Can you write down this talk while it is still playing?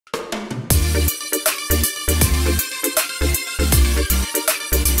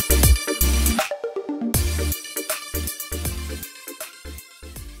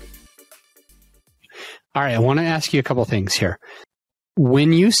All right, I want to ask you a couple things here.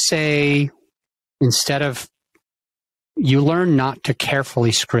 When you say instead of, you learn not to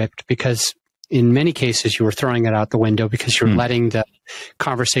carefully script, because in many cases you were throwing it out the window because you're letting the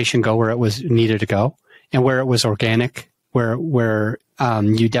conversation go where it was needed to go and where it was organic, where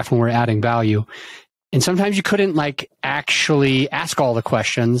you definitely were adding value. And sometimes you couldn't actually ask all the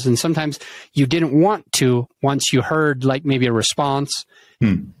questions, and sometimes you didn't want to once you heard maybe a response.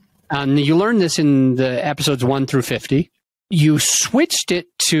 You learned this in the episodes 1 through 50. You switched it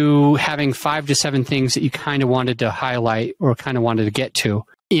to having 5 to 7 things that you kind of wanted to highlight or kind of wanted to get to.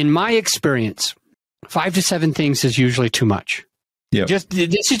 In my experience, 5 to 7 things is usually too much. Yeah.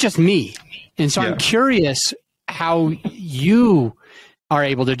 This is just me. And so I'm curious how you are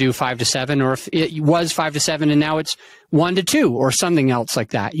able to do 5 to 7, or if it was 5 to 7 and now it's 1 to 2 or something else like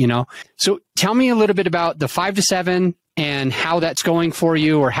that, So tell me a little bit about the 5 to 7 and how that's going for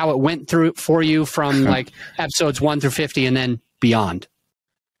you, or how it went through for you from episodes 1 through 50 and then beyond.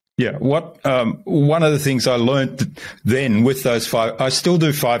 Yeah. One of the things I learned then with those 5, I still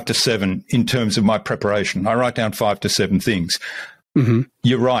do 5 to 7 in terms of my preparation. I write down 5 to 7 things. Mm-hmm.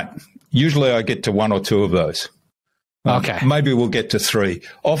 You're right. Usually I get to 1 or 2 of those. Okay. Maybe we'll get to 3.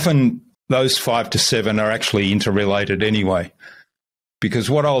 Often those 5 to 7 are actually interrelated anyway, because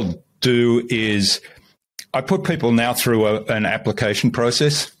what I'll do is I put people now through an application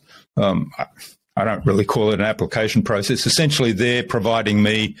process. I don't really call it an application process. Essentially, they're providing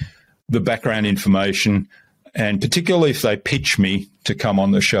me the background information, and particularly if they pitch me to come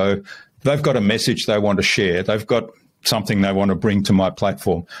on the show, they've got a message they want to share. They've got something they want to bring to my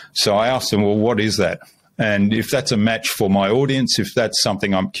platform. So I ask them, well, what is that? And if that's a match for my audience, if that's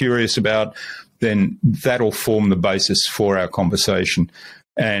something I'm curious about, then that'll form the basis for our conversation.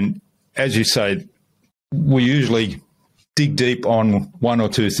 And as you say, we usually dig deep on 1 or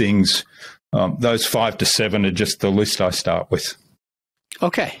 2 things. Those 5 to 7 are just the list I start with.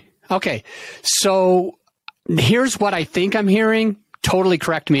 Okay. So here's what I think I'm hearing. Totally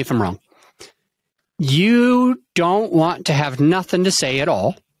correct me if I'm wrong. You don't want to have nothing to say at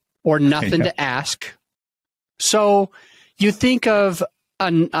all or nothing to ask. So you think of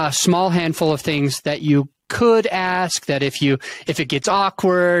a small handful of things that you could ask, that if it gets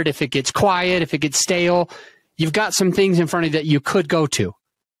awkward, if it gets quiet, if it gets stale, you've got some things in front of you that you could go to.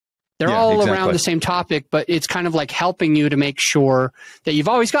 They're all around the same topic, but it's kind of like helping you to make sure that you've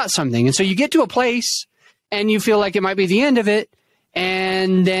always got something. And so you get to a place and you feel like it might be the end of it.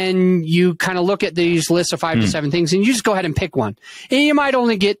 And then you kind of look at these lists of 5 to 7 things and you just go ahead and pick one. And you might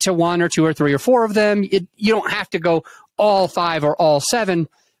only get to 1 or 2 or 3 or 4 of them. You don't have to go all 5 or all 7,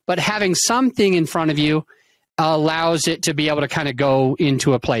 but having something in front of you allows it to be able to kind of go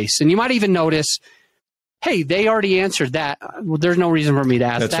into a place. And you might even notice, hey, they already answered that. Well, there's no reason for me to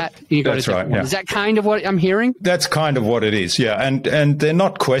ask that. You go to right, yeah. Is that kind of what I'm hearing? That's kind of what it is, yeah. And they're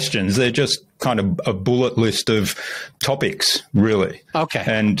not questions. They're just kind of a bullet list of topics, really. Okay.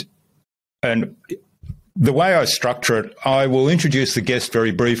 And the way I structure it, I will introduce the guest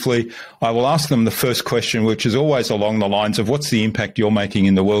very briefly. I will ask them the first question, which is always along the lines of, what's the impact you're making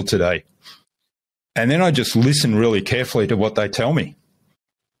in the world today? And then I just listen really carefully to what they tell me.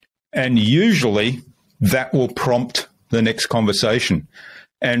 And usually that will prompt the next conversation.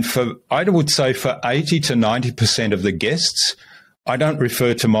 And I would say for 80 to 90% of the guests, I don't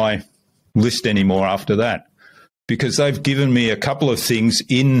refer to my list anymore after that, because they've given me a couple of things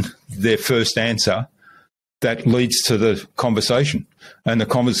in their first answer that leads to the conversation, and the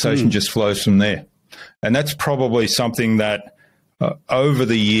conversation just flows from there. And that's probably something that over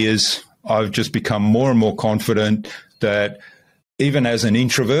the years, I've just become more and more confident that even as an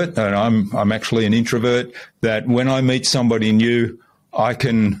introvert, and I'm actually an introvert, that when I meet somebody new, I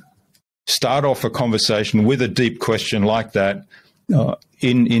can start off a conversation with a deep question like that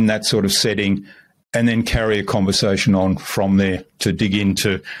in that sort of setting, and then carry a conversation on from there to dig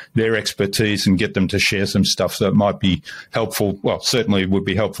into their expertise and get them to share some stuff that might be helpful. Well, certainly would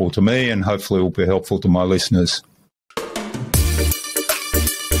be helpful to me, and hopefully will be helpful to my listeners.